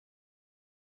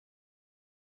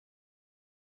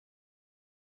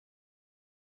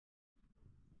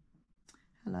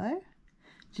Hello.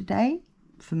 Today,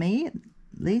 for me at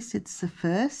least, it's the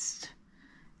first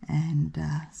and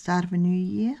start of a new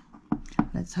year.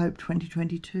 Let's hope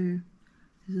 2022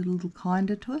 is a little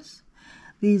kinder to us.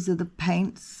 These are the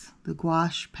paints, the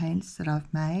gouache paints that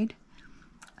I've made.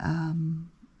 I'm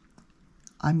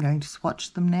going to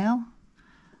swatch them now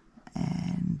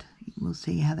and we'll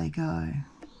see how they go.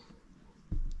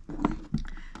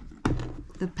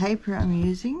 The paper I'm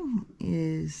using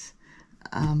is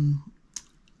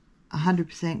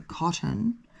 100%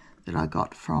 cotton that I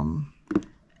got from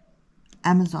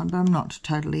Amazon, but I'm not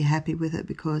totally happy with it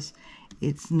because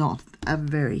it's not a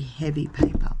very heavy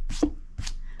paper.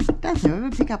 Does however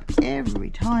pick up every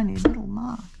tiny little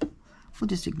mark. We'll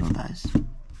just ignore those.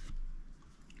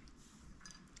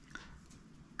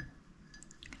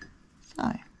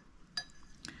 So,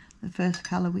 the first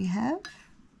colour we have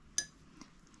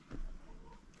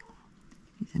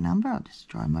is a number. I'll just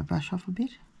dry my brush off a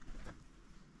bit.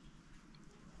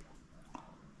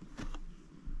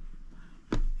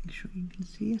 Make sure you can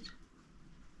see it.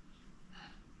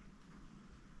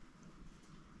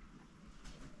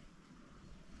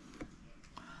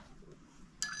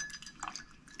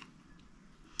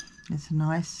 It's a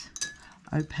nice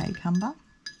opaque umber.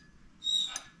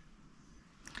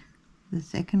 The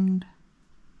second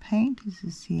paint is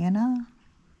a sienna.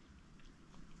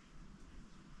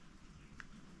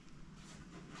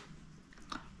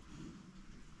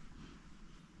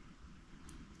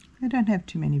 I don't have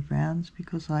too many browns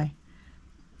because if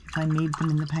I need them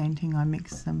in the painting, I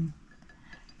mix them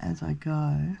as I go.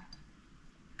 I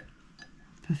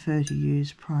prefer to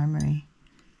use primary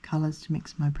colours to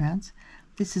mix my browns.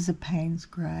 This is a Payne's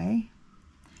grey.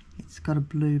 It's got a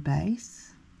blue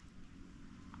base.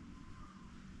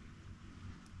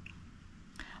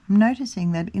 I'm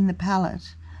noticing that in the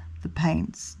palette the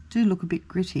paints do look a bit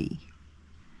gritty,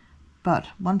 but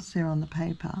once they're on the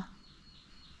paper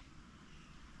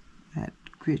that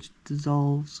grit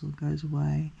dissolves or goes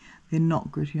away. They're not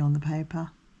gritty on the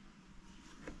paper.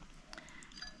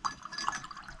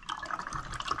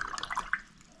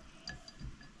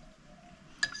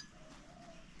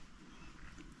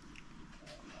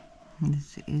 And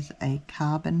this is a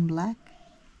carbon black.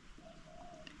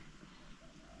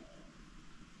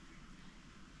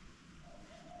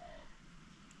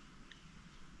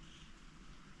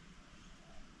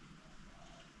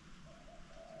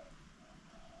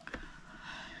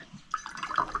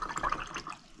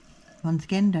 Once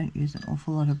again, don't use an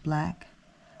awful lot of black,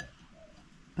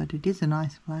 but it is a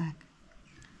nice black.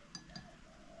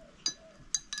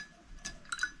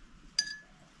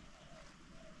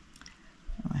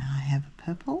 I have a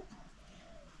purple.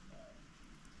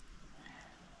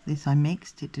 This I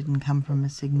mixed, it didn't come from a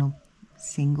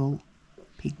single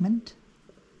pigment.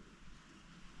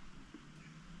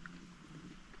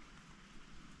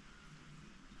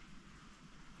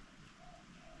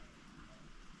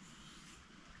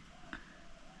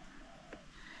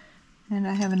 And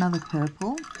I have another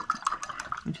purple,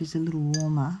 which is a little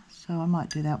warmer, so I might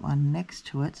do that one next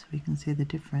to it so we can see the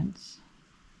difference.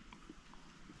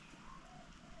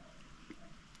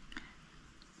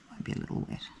 Might be a little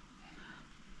wet.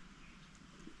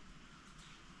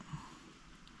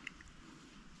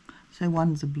 So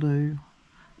one's a blue,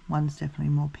 one's definitely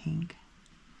more pink.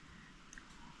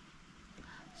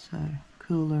 So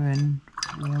cooler and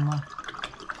warmer.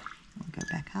 We'll go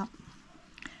back up.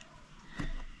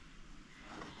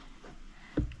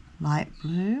 Light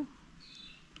blue.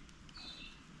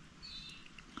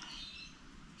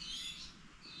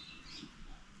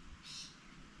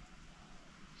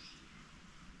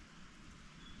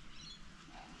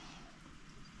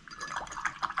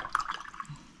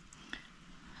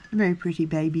 A very pretty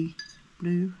baby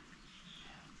blue.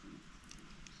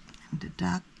 And a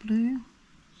dark blue.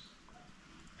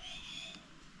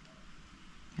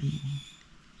 And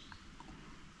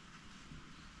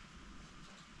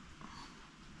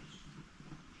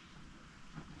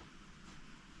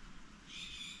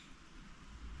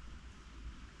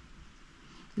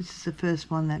this is the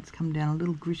first one that's come down a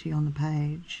little gritty on the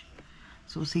page,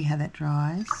 so we'll see how that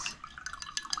dries.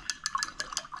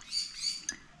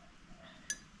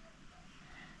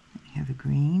 We have a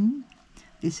green.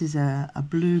 This is a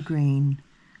blue-green.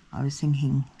 I was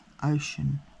thinking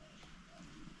ocean.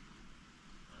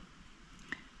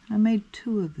 I made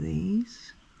two of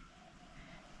these,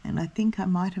 and I think I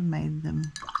might have made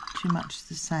them too much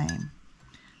the same.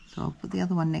 So I'll put the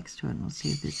other one next to it and we'll see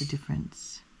if there's a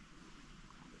difference.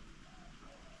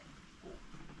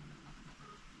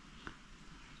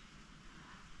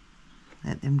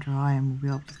 Let them dry and we'll be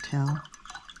able to tell.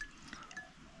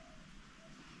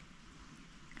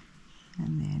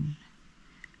 And then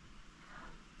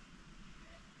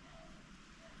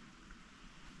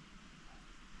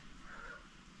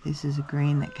This is a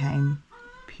green that came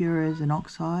pure as an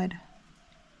oxide.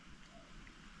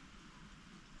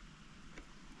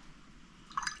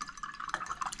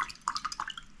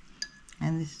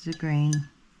 And this is a green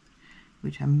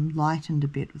which I lightened a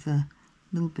bit with a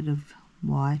little bit of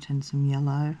white and some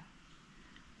yellow.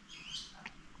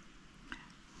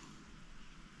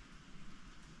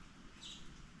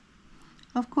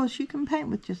 Of course, you can paint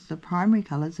with just the primary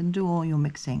colours and do all your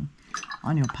mixing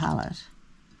on your palette.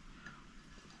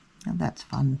 And that's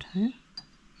fun too.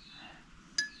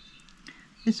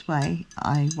 This way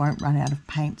I won't run out of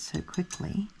paint so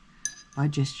quickly by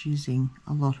just using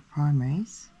a lot of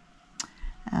primaries.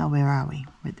 Where are we?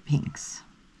 We're at the pinks.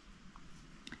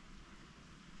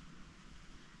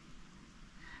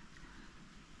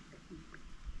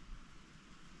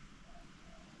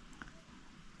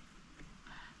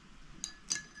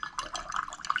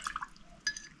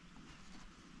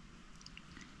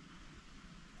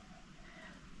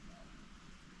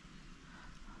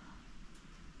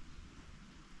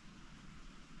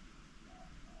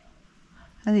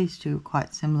 Now these two are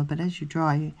quite similar, but as you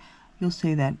dry, you'll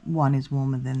see that one is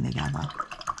warmer than the other.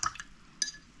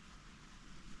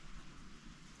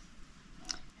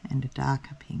 And a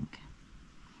darker pink.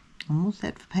 I'm all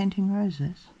set for painting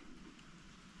roses.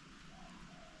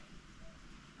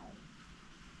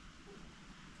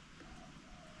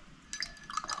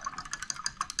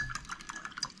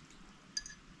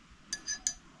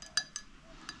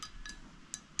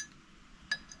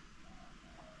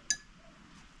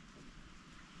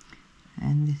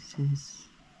 And this is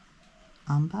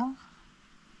umber.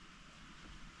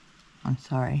 I'm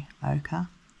sorry, ochre.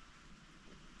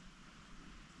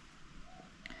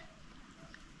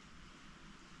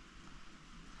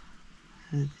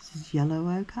 So this is yellow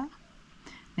ochre.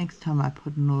 Next time I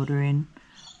put an order in,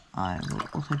 I will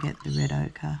also get the red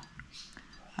ochre.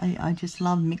 I just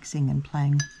love mixing and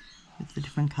playing with the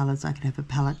different colours. I could have a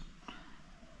palette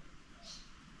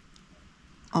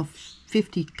of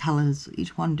 50 colours,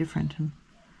 each one different, and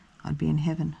I'd be in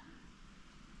heaven.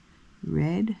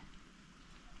 Red.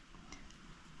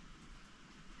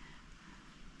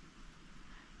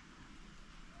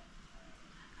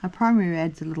 A primary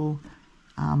red's a little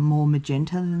more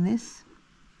magenta than this,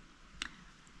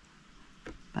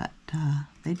 but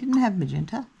they didn't have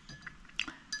magenta.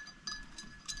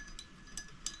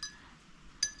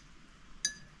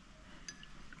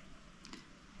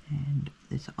 And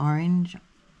this orange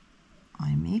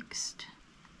I mixed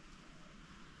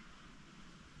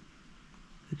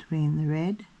between the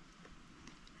red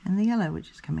and the yellow,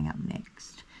 which is coming up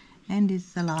next and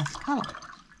is the last colour.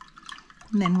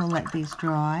 And then we'll let these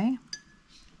dry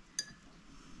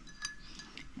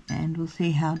and we'll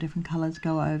see how different colours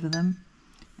go over them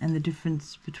and the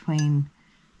difference between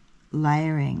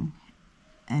layering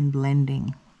and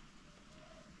blending.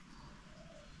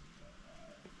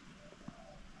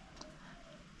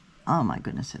 Oh my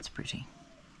goodness, that's pretty.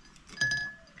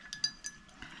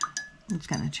 I'm just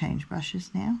going to change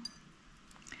brushes now.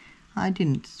 I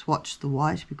didn't swatch the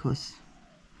white because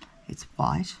it's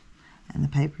white and the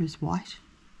paper is white,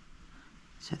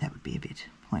 so that would be a bit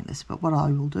pointless. But what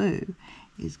I will do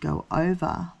is go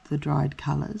over the dried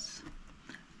colours.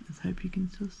 Let's hope you can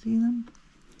still see them.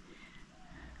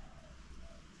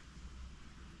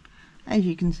 As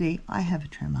you can see, I have a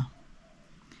tremor.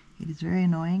 It is very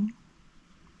annoying.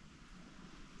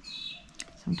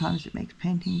 Sometimes it makes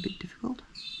painting a bit difficult.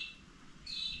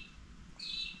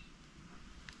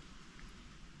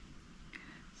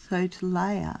 So to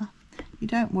layer, you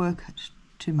don't work it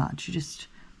too much. You just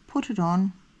put it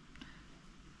on,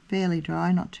 fairly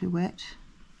dry, not too wet.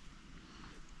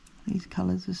 These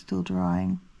colours are still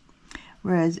drying.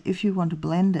 Whereas if you want to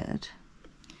blend it,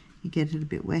 you get it a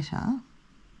bit wetter.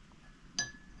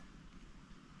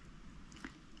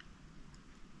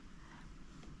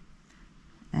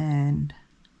 And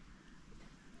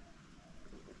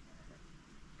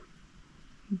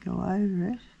go over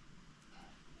it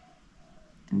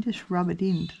and just rub it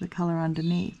into the colour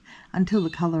underneath until the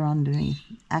colour underneath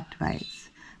activates.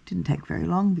 Didn't take very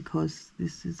long because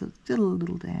this is still a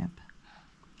little damp.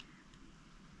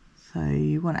 So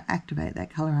you want to activate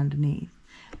that colour underneath.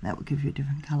 That will give you a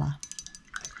different colour.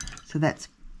 So that's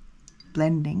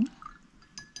blending,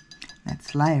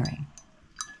 that's layering.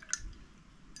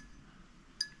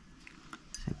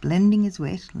 So blending is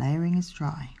wet, layering is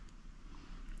dry.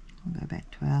 We'll go back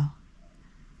to our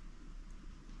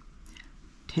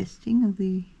testing of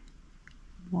the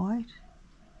white.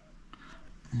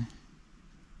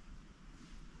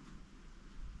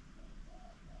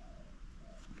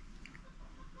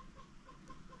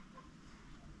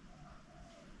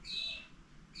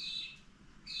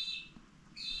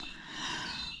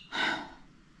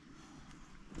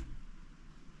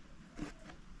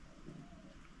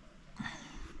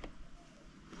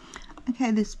 Okay,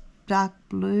 this dark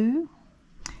blue,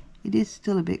 it is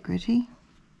still a bit gritty.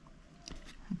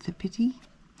 It's a pity.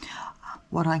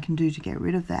 What I can do to get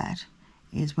rid of that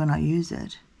is when I use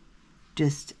it,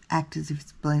 just act as if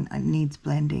it needs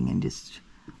blending and just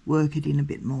work it in a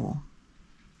bit more.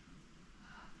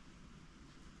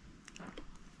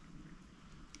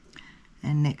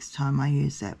 And next time I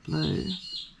use that blue,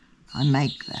 I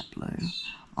make that blue,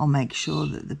 I'll make sure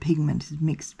that the pigment is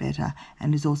mixed better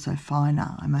and is also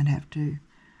finer. I might have to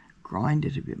grind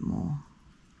it a bit more.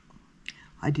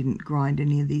 I didn't grind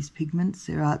any of these pigments.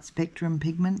 They're Art Spectrum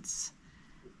pigments,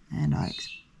 and I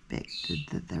expected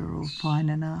that they were all fine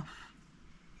enough.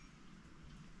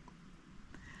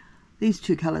 These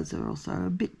two colours are also a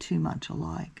bit too much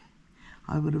alike.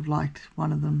 I would have liked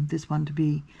one of them, this one to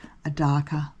be a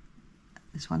darker,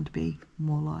 this one to be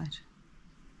more light.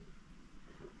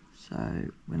 So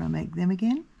when I make them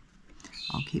again,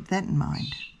 I'll keep that in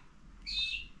mind.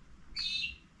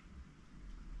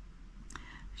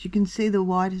 As you can see, the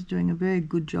white is doing a very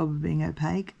good job of being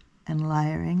opaque and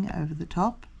layering over the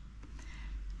top.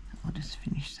 I'll just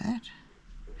finish that.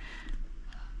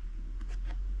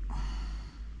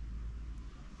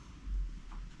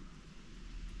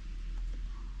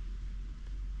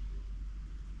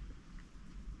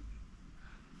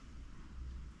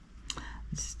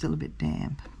 It's still a bit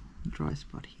damp, dry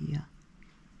spot here.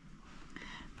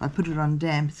 If I put it on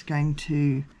damp, it's going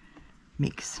to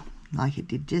mix like it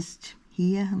did just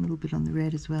here, a little bit on the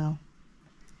red as well.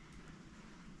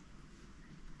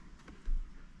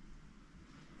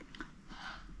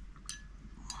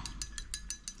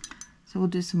 So we'll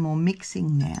do some more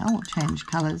mixing now. We'll change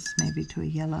colours maybe to a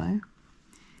yellow.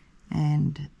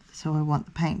 And so I want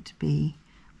the paint to be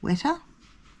wetter.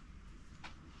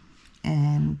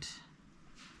 And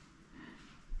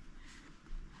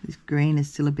this green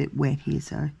is still a bit wet here,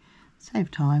 so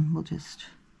save time. We'll just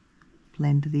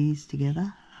blend these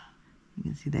together. You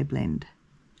can see they blend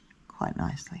quite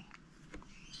nicely.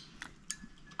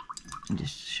 And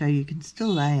just to show you can still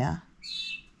layer.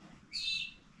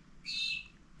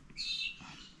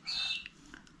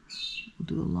 We'll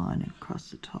do a line across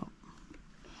the top.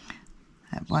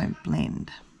 That won't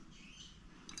blend,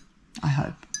 I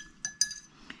hope.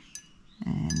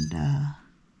 And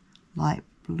light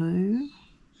blue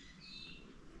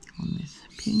on this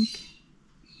pink.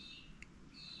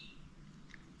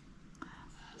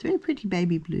 It's very pretty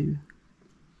baby blue.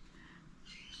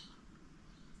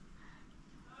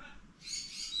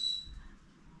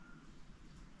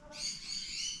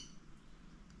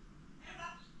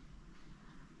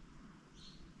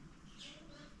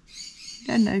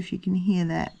 I don't know if you can hear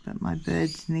that, but my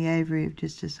birds in the aviary have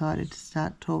just decided to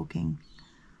start talking.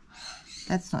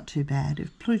 That's not too bad.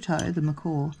 If Pluto, the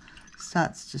macaw,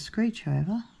 starts to screech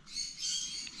over,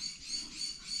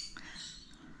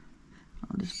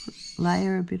 I'll just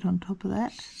layer a bit on top of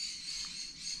that.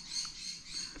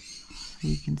 So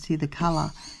you can see the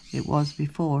colour it was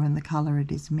before and the colour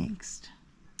it is mixed.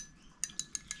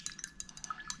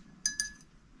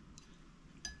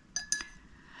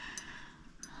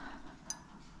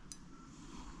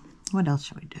 What else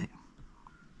shall we do?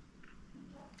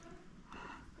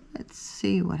 Let's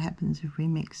see what happens if we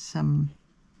mix some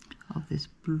of this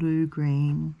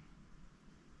blue-green.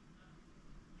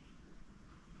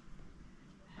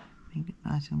 Make it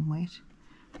nice and wet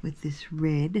with this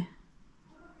red.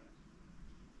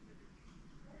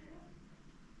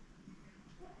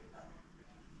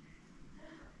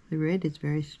 The red is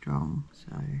very strong,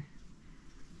 so,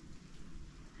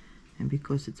 and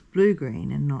because it's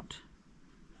blue-green and not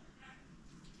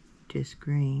just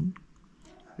green,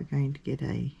 we're going to get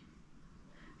a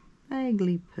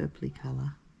vaguely purpley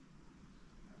colour.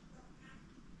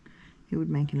 It would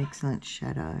make an excellent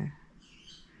shadow.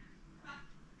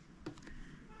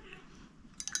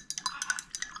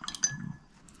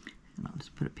 And I'll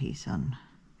just put a piece on,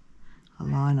 a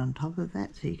line on top of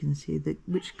that so you can see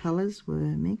which colours were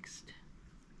mixed.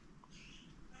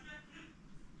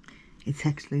 It's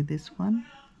actually this one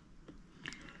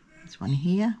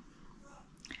here.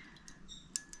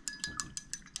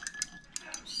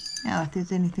 Now, if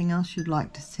there's anything else you'd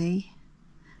like to see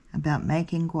about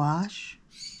making gouache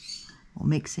or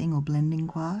mixing or blending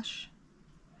gouache,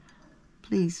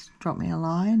 please drop me a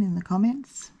line in the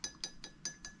comments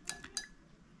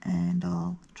and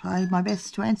I'll try my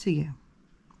best to answer you.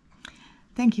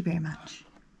 Thank you very much.